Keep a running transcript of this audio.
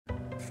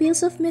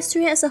feels of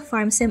Mistria as a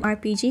farm sim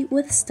RPG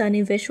with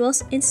stunning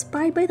visuals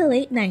inspired by the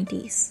late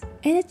 90s.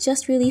 And it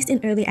just released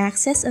in early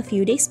access a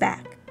few days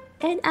back.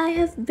 And I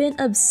have been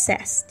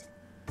obsessed.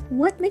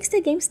 What makes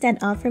the game stand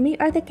out for me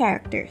are the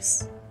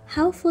characters,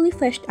 how fully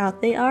fleshed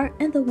out they are,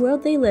 and the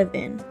world they live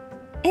in.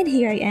 And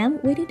here I am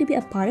waiting to be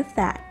a part of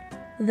that.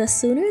 The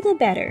sooner the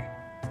better.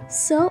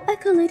 So I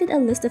collated a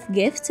list of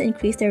gifts to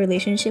increase their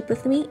relationship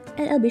with me,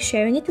 and I'll be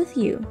sharing it with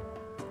you.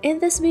 In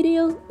this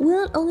video,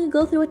 we'll not only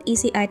go through what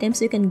easy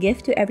items you can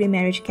gift to every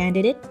marriage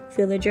candidate,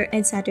 villager,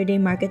 and Saturday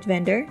market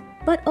vendor,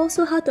 but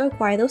also how to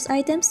acquire those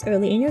items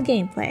early in your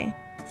gameplay.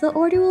 The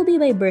order will be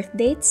by birth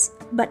dates,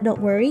 but don't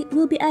worry,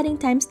 we'll be adding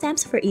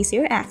timestamps for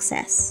easier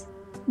access.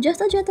 Just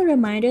a gentle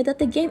reminder that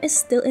the game is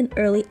still in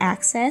early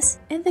access,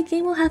 and the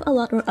game will have a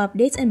lot more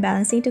updates and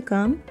balancing to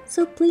come,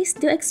 so please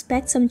do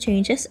expect some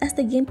changes as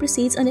the game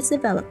proceeds on its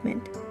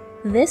development.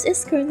 This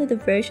is currently the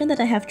version that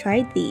I have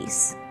tried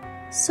these.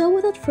 So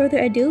without further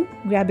ado,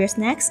 grab your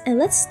snacks and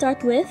let's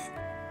start with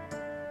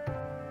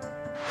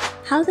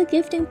how the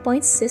gifting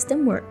points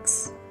system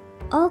works.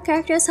 All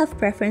characters have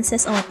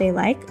preferences on what they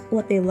like,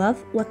 what they love,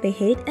 what they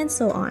hate, and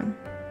so on.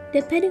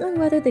 Depending on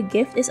whether the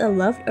gift is a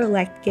loved or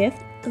liked gift,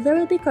 there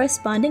will be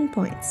corresponding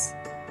points.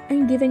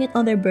 And giving it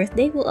on their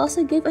birthday will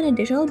also give an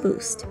additional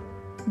boost.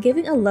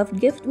 Giving a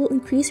loved gift will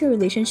increase your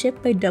relationship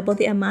by double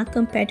the amount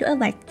compared to a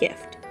liked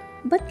gift.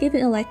 But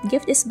giving a liked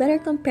gift is better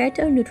compared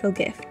to a neutral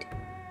gift.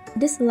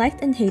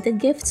 Disliked and hated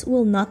gifts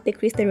will not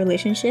decrease the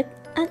relationship,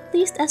 at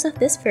least as of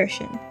this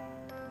version.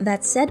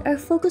 That said, our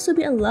focus will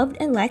be on loved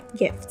and liked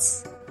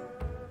gifts.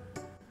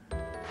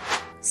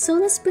 So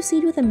let's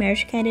proceed with the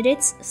marriage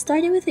candidates,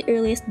 starting with the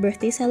earliest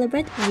birthday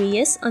celebrant,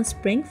 Reyes, on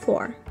Spring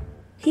 4.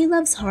 He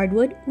loves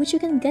hardwood, which you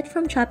can get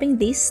from chopping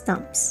these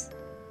stumps.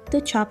 To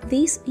chop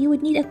these, you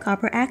would need a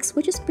copper axe,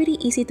 which is pretty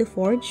easy to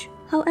forge.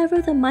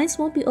 However, the mines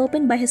won't be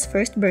opened by his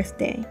first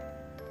birthday.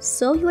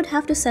 So you would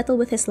have to settle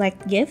with his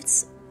liked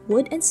gifts,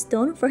 wood and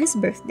stone, for his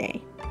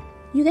birthday.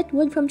 You get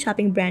wood from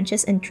chopping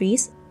branches and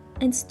trees,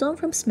 and stone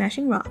from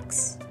smashing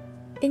rocks.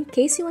 In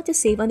case you want to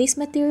save on these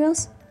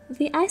materials,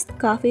 the iced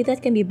coffee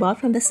that can be bought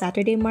from the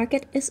Saturday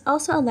market is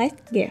also a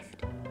liked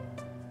gift.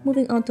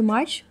 Moving on to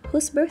March,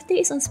 whose birthday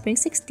is on Spring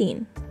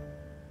 16.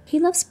 He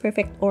loves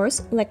perfect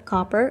ores like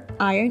copper,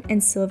 iron,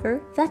 and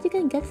silver that you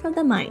can get from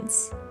the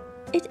mines.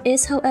 It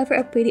is, however,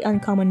 a pretty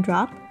uncommon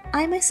drop.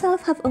 I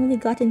myself have only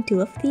gotten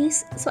 2 of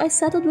these, so I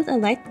settled with a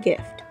liked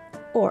gift,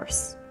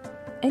 ores.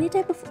 Any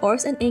type of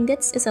ores and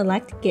ingots is a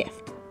liked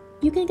gift.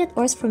 You can get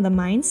ores from the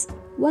mines,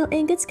 while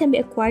ingots can be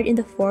acquired in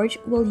the forge.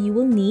 Well, you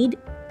will need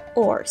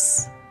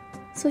ores.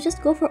 So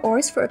just go for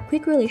ores for a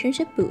quick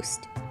relationship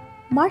boost.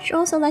 March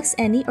also likes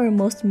any or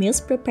most meals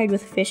prepared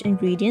with fish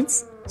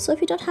ingredients, so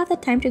if you don't have the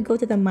time to go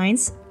to the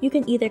mines, you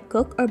can either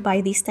cook or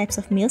buy these types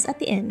of meals at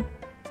the inn.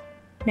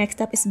 Next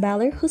up is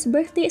Balor, whose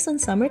birthday is on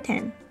Summer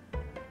 10.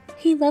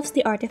 He loves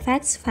the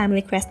artifacts,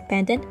 family crest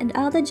pendant, and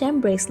Alda gem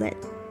bracelet.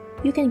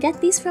 You can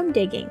get these from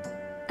digging.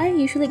 I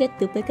usually get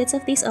duplicates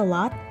of these a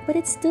lot, but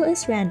it still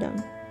is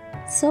random.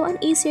 So an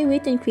easier way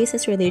to increase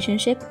his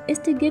relationship is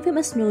to give him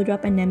a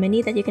snowdrop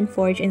anemone that you can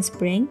forge in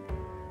spring,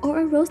 or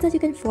a rose that you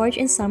can forge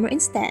in summer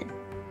instead.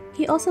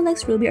 He also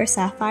likes ruby or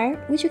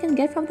sapphire, which you can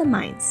get from the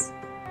mines.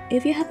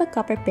 If you have a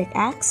copper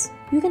pickaxe,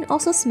 you can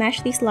also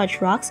smash these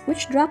large rocks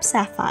which drop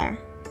sapphire.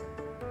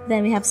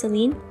 Then we have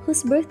Celine,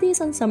 whose birthday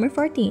is on Summer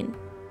 14.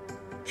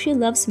 She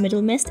loves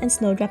Middle Mist and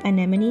Snowdrop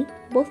Anemone,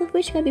 both of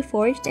which can be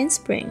forged in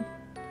spring.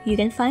 You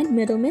can find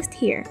Middle Mist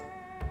here.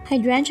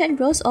 Hydrangea and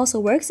Rose also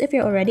works if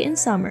you're already in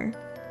summer.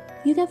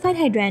 You can find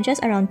hydrangeas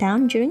around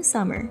town during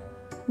summer.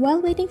 While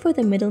waiting for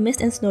the Middle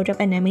Mist and Snowdrop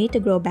Anemone to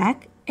grow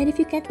back, and if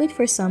you can't wait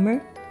for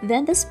summer,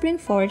 then the spring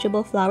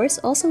forageable flowers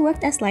also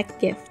worked as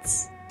liked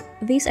gifts.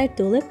 These are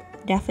tulip,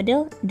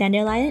 daffodil,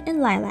 dandelion,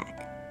 and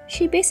lilac.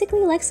 She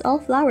basically likes all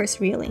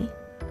flowers really.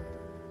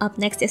 Up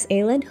next is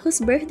Ayland, whose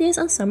birthday is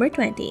on Summer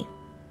 20.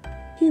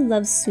 He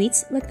loves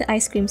sweets like the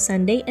ice cream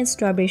sundae and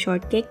strawberry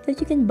shortcake that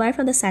you can buy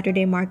from the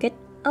Saturday market,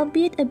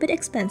 albeit a bit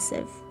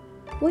expensive.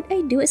 What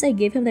I do is I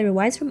give him the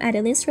rewards from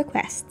Adeline's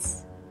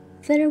requests.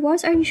 The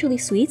rewards are usually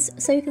sweets,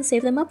 so you can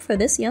save them up for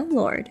this young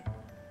lord.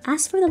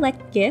 As for the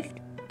liked gift,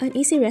 an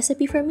easy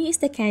recipe for me is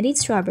the candied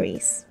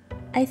strawberries.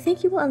 I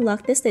think you will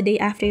unlock this the day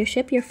after you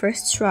ship your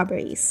first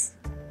strawberries.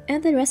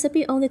 And the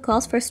recipe only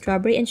calls for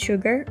strawberry and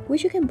sugar,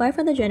 which you can buy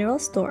from the general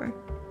store.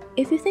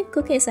 If you think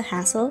cooking is a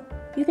hassle,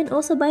 you can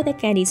also buy the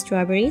candied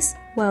strawberries,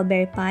 wild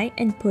berry pie,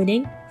 and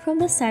pudding from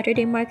the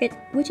Saturday market,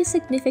 which is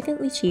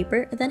significantly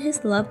cheaper than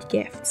his loved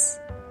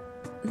gifts.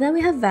 Then we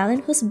have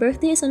Valen, whose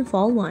birthday is on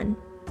Fall 1.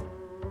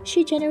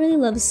 She generally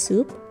loves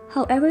soup,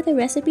 however the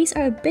recipes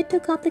are a bit too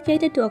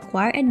complicated to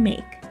acquire and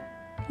make.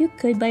 You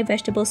could buy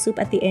vegetable soup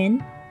at the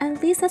inn,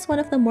 at least that's one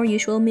of the more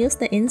usual meals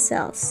the inn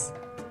sells.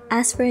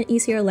 As for an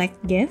easier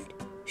liked gift,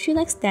 she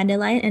likes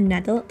dandelion and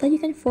nettle that you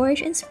can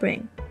forage in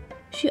spring.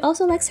 She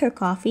also likes her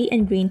coffee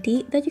and green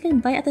tea that you can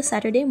buy at the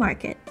Saturday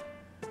market.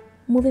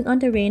 Moving on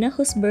to Reina,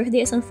 whose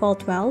birthday is on Fall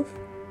 12.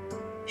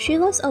 She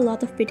loves a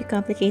lot of pretty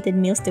complicated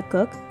meals to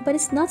cook, but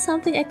it's not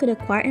something I could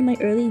acquire in my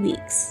early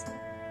weeks.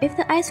 If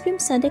the ice cream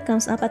sundae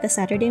comes up at the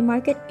Saturday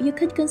market, you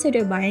could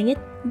consider buying it,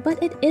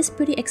 but it is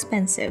pretty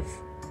expensive.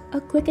 A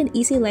quick and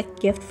easy light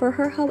gift for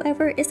her,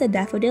 however, is the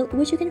daffodil,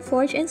 which you can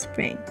forage in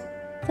spring.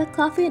 The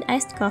coffee and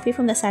iced coffee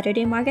from the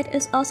Saturday market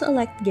is also a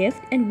light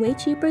gift and way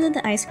cheaper than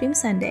the ice cream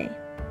sundae.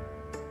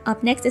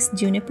 Up next is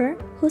Juniper,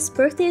 whose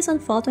birthday is on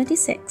Fall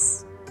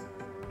 26.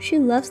 She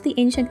loves the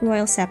ancient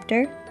royal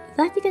scepter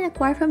that you can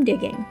acquire from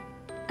digging.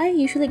 I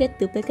usually get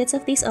duplicates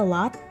of these a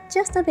lot,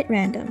 just a bit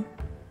random.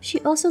 She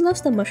also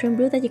loves the mushroom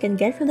brew that you can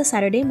get from the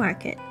Saturday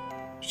market.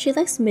 She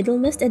likes middle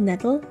mist and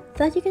nettle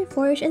that you can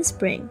forage in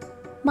spring.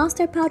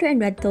 Monster powder and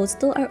red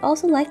toadstool are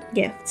also light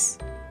gifts.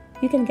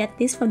 You can get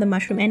these from the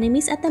mushroom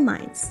enemies at the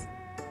mines.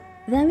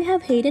 Then we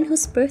have Hayden,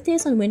 whose birthday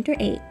is on Winter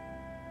 8.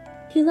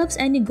 He loves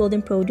any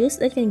golden produce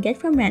that you can get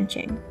from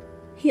ranching.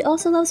 He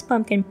also loves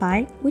pumpkin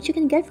pie, which you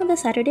can get from the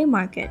Saturday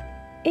market.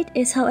 It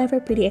is, however,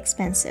 pretty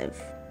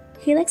expensive.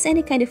 He likes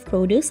any kind of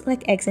produce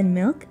like eggs and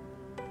milk,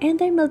 and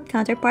their milled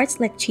counterparts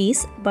like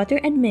cheese, butter,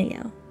 and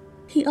mayo.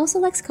 He also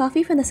likes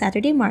coffee from the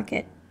Saturday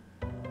market.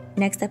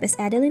 Next up is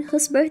Adeline,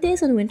 whose birthday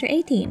is on Winter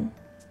 18.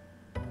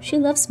 She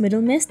loves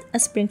Middle Mist, a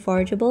spring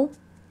forageable,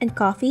 and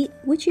coffee,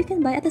 which you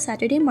can buy at the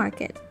Saturday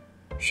market.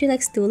 She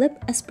likes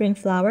tulip, a spring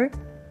flower,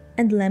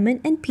 and lemon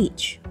and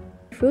peach,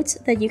 fruits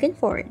that you can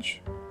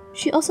forage.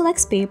 She also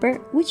likes paper,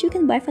 which you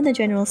can buy from the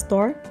general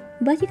store,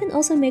 but you can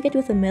also make it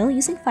with a mill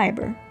using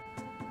fiber.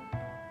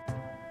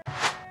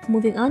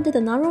 Moving on to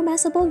the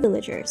non-romanceable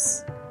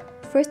villagers.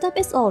 First up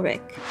is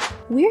Ulrich.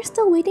 We are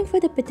still waiting for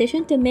the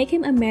petition to make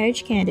him a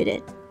marriage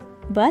candidate,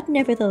 but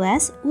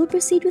nevertheless, we'll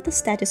proceed with the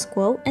status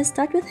quo and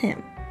start with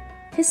him.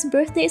 His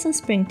birthday is on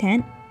Spring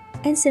 10,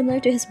 and similar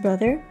to his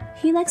brother,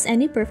 he likes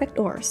any perfect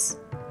ores: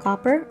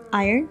 copper,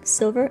 iron,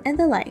 silver, and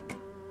the like.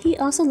 He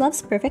also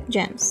loves perfect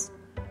gems.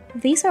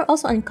 These are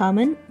also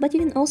uncommon, but you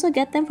can also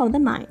get them from the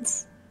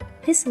mines.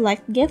 His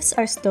light gifts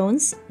are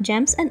stones,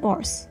 gems, and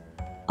ores,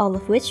 all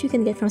of which you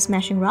can get from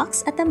smashing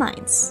rocks at the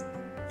mines.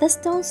 The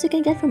stones you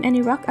can get from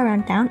any rock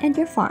around town and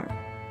your farm.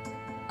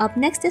 Up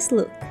next is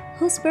Luke,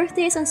 whose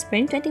birthday is on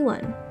Spring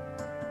 21.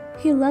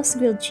 He loves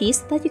grilled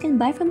cheese that you can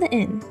buy from the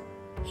inn.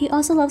 He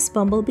also loves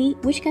Bumblebee,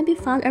 which can be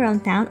found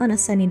around town on a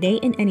sunny day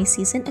in any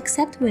season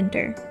except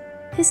winter.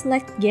 His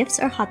light gifts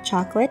are hot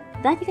chocolate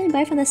that you can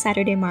buy from the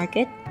Saturday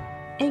market,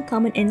 and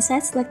common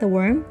insects like the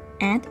worm,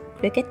 ant,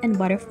 cricket, and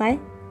butterfly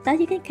that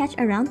you can catch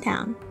around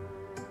town.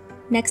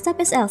 Next up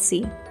is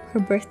Elsie. Her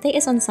birthday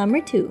is on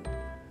Summer 2.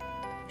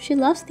 She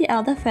loves the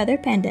Alda feather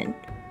pendant,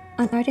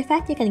 an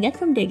artifact you can get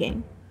from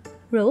digging.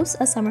 Rose,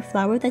 a summer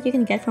flower that you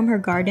can get from her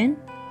garden,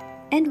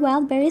 and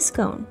wild berry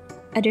scone,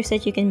 a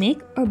dessert you can make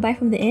or buy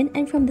from the inn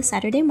and from the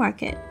Saturday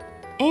market.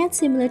 And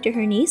similar to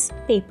her niece,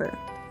 paper,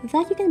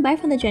 that you can buy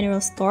from the general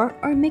store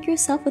or make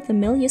yourself with a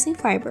mill using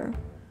fiber.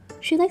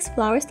 She likes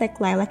flowers like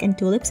lilac and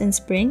tulips in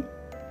spring,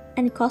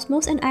 and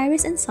cosmos and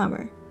iris in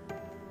summer.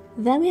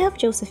 Then we have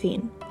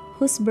Josephine,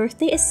 whose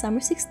birthday is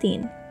Summer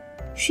 16.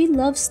 She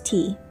loves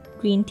tea,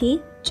 green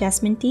tea,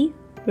 jasmine tea,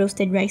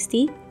 roasted rice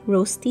tea,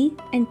 rose tea,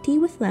 and tea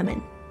with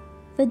lemon.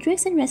 The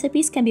drinks and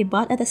recipes can be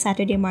bought at the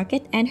Saturday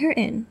market and her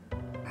inn.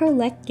 Her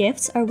light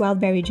gifts are wild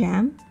berry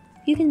jam.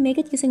 You can make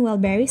it using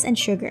wild berries and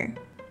sugar.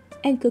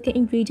 And cooking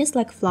ingredients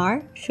like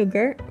flour,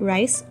 sugar,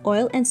 rice,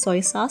 oil, and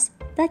soy sauce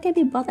that can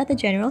be bought at the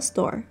general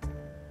store.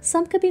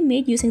 Some can be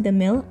made using the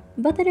mill,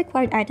 but the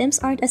required items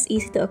aren't as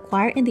easy to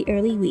acquire in the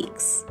early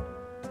weeks.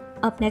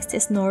 Up next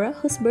is Nora,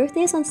 whose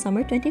birthday is on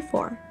Summer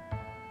 24.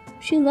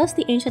 She loves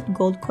the ancient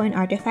gold coin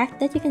artifact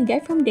that you can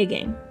get from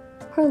digging.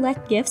 Her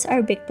light gifts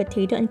are baked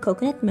potato and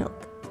coconut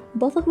milk,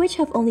 both of which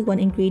have only one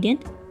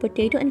ingredient,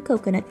 potato and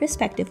coconut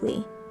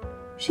respectively.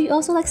 She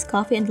also likes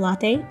coffee and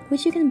latte,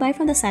 which you can buy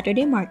from the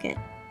Saturday market.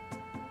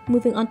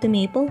 Moving on to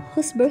Maple,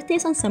 whose birthday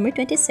is on Summer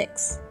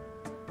 26.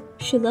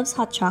 She loves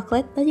hot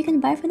chocolate that you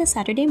can buy from the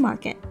Saturday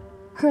market.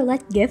 Her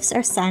light gifts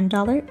are sand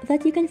dollar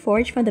that you can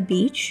forage from the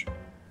beach,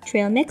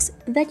 trail mix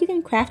that you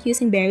can craft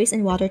using berries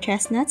and water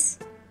chestnuts,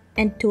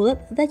 and tulip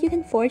that you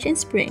can forage in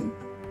spring.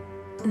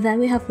 Then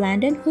we have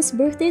Landon, whose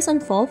birthday is on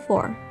Fall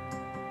 4.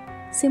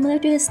 Similar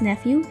to his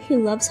nephew, he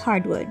loves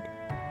hardwood.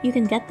 You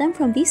can get them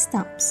from these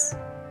stumps.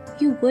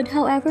 You would,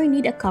 however,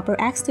 need a copper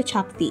axe to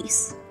chop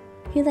these.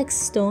 He likes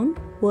stone,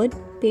 wood,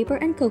 paper,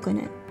 and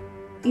coconut.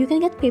 You can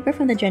get paper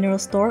from the general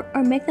store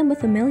or make them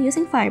with a mill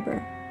using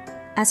fiber.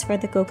 As for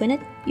the coconut,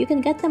 you can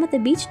get them at the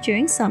beach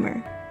during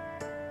summer.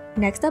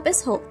 Next up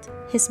is Holt.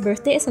 His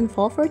birthday is on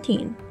Fall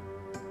 14.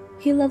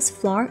 He loves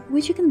flour,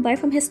 which you can buy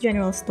from his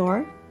general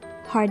store,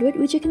 hardwood,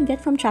 which you can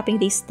get from chopping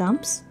these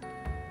stumps,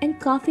 and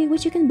coffee,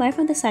 which you can buy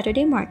from the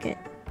Saturday market.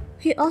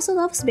 He also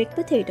loves baked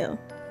potato,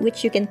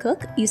 which you can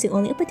cook using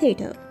only a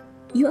potato.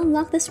 You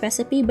unlock this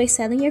recipe by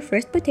selling your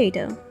first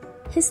potato.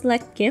 His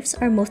light gifts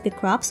are mostly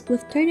crops,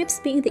 with turnips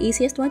being the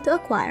easiest one to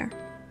acquire.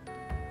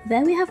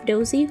 Then we have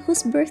Dozy,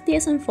 whose birthday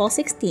is on Fall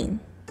 16.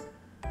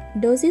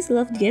 Dozy's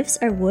loved gifts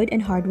are wood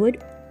and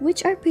hardwood,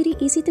 which are pretty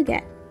easy to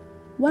get,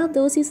 while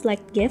Dozy's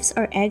liked gifts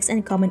are eggs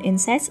and common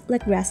insects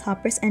like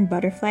grasshoppers and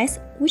butterflies,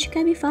 which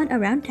can be found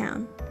around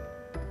town.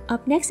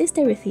 Up next is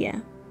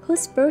Terithia,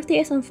 whose birthday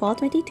is on Fall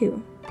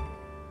 22.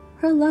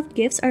 Her loved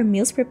gifts are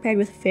meals prepared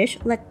with fish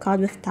like cod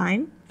with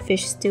thyme,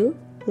 fish stew,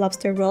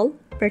 lobster roll,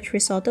 perch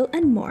risotto,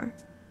 and more.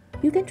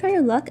 You can try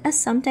your luck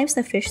as sometimes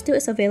the fish stew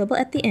is available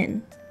at the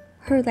inn.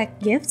 Her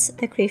liked gifts,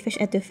 the crayfish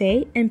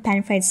etouffee and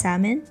pan-fried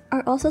salmon,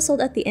 are also sold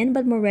at the inn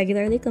but more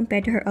regularly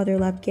compared to her other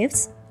loved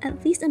gifts,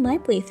 at least in my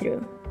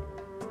playthrough.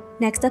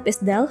 Next up is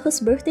Dell, whose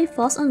birthday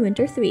falls on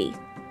Winter 3.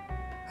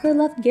 Her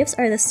loved gifts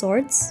are the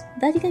swords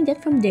that you can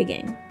get from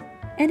digging,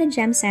 and a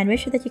jam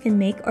sandwich that you can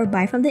make or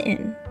buy from the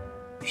inn.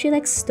 She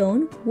likes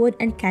stone, wood,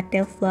 and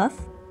cattail fluff,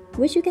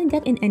 which you can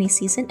get in any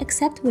season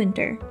except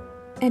winter,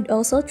 and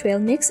also trail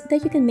mix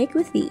that you can make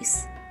with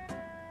these.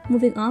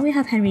 Moving on, we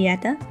have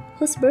Henrietta,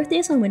 whose birthday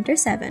is on Winter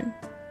 7.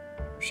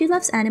 She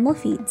loves animal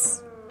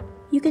feeds.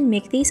 You can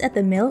make these at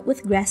the mill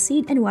with grass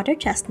seed and water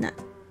chestnut.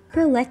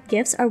 Her liked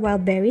gifts are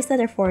wild berries that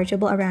are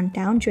forageable around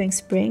town during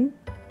spring,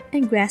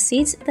 and grass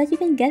seeds that you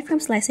can get from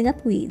slicing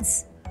up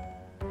weeds.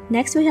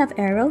 Next we have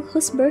Arrow,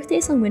 whose birthday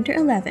is on Winter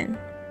 11.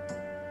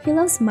 He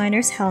loves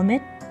Miner's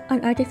Helmet,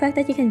 an artifact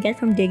that you can get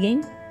from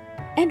digging,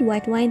 and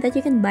white wine that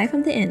you can buy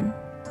from the inn.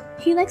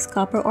 He likes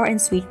copper ore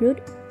and sweetroot,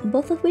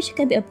 both of which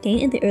can be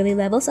obtained in the early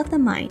levels of the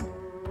mine.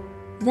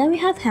 Then we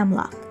have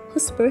Hemlock,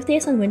 whose birthday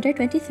is on Winter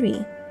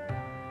 23.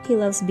 He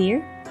loves beer,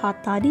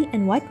 hot toddy,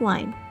 and white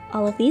wine.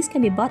 All of these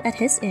can be bought at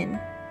his inn.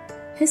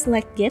 His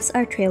liked gifts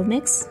are trail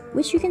mix,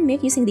 which you can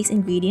make using these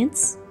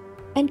ingredients,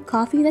 and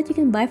coffee that you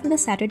can buy from the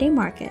Saturday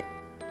market.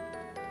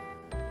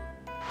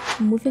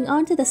 Moving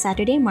on to the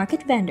Saturday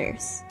market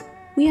vendors.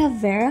 We have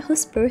Vera,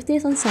 whose birthday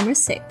is on Summer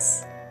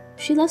 6.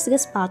 She loves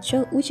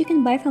gazpacho, which you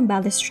can buy from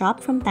Balder's shop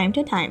from time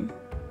to time.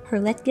 Her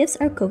liked gifts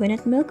are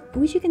coconut milk,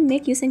 which you can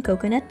make using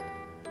coconut,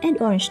 and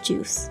orange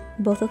juice,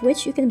 both of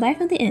which you can buy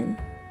from the inn.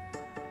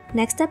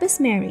 Next up is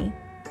Mary.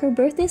 Her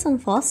birthday is on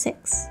Fall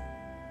 6.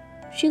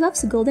 She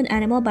loves golden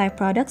animal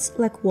byproducts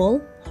like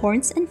wool,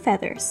 horns, and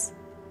feathers.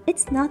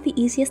 It's not the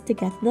easiest to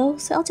get though,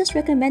 so I'll just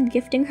recommend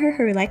gifting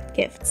her liked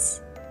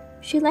gifts.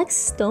 She likes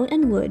stone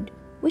and wood,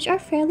 which are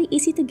fairly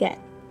easy to get.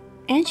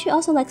 And she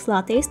also likes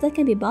lattes that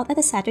can be bought at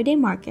the Saturday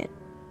market.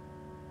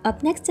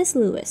 Up next is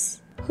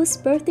Lewis, whose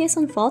birthday is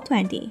on Fall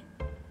 20.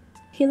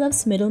 He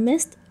loves Middle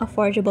Mist, a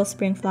forageable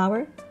spring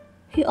flower.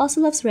 He also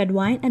loves red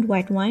wine and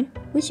white wine,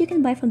 which you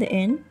can buy from the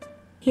inn.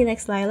 He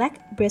likes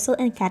lilac, bristle,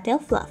 and cattail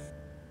fluff.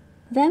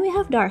 Then we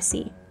have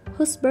Darcy,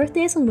 whose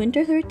birthday is on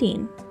Winter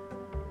 13.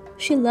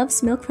 She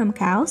loves milk from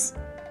cows,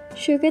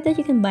 sugar that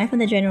you can buy from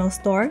the general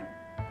store,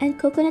 and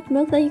coconut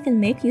milk that you can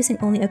make using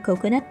only a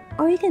coconut,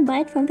 or you can buy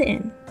it from the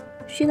inn.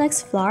 She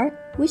likes flour,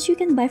 which you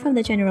can buy from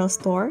the general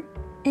store,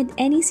 and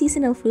any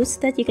seasonal fruits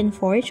that you can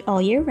forage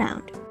all year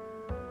round.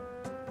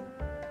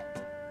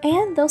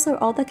 And those are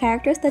all the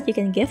characters that you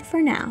can gift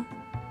for now.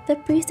 The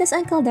Priestess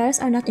and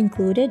Calderas are not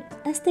included,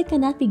 as they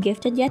cannot be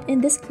gifted yet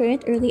in this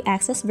current early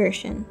access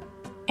version.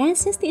 And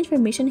since the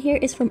information here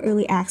is from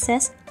early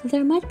access,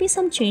 there might be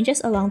some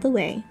changes along the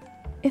way.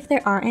 If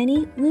there are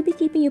any, we'll be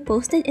keeping you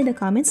posted in the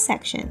comments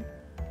section.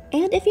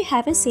 And if you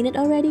haven't seen it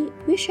already,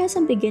 we share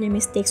some beginner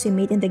mistakes we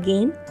made in the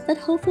game that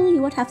hopefully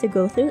you won't have to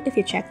go through if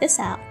you check this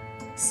out.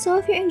 So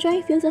if you're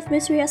enjoying Fields of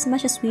Mystery as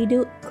much as we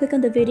do, click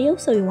on the video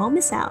so you won't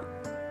miss out.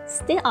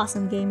 Stay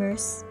awesome,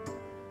 gamers!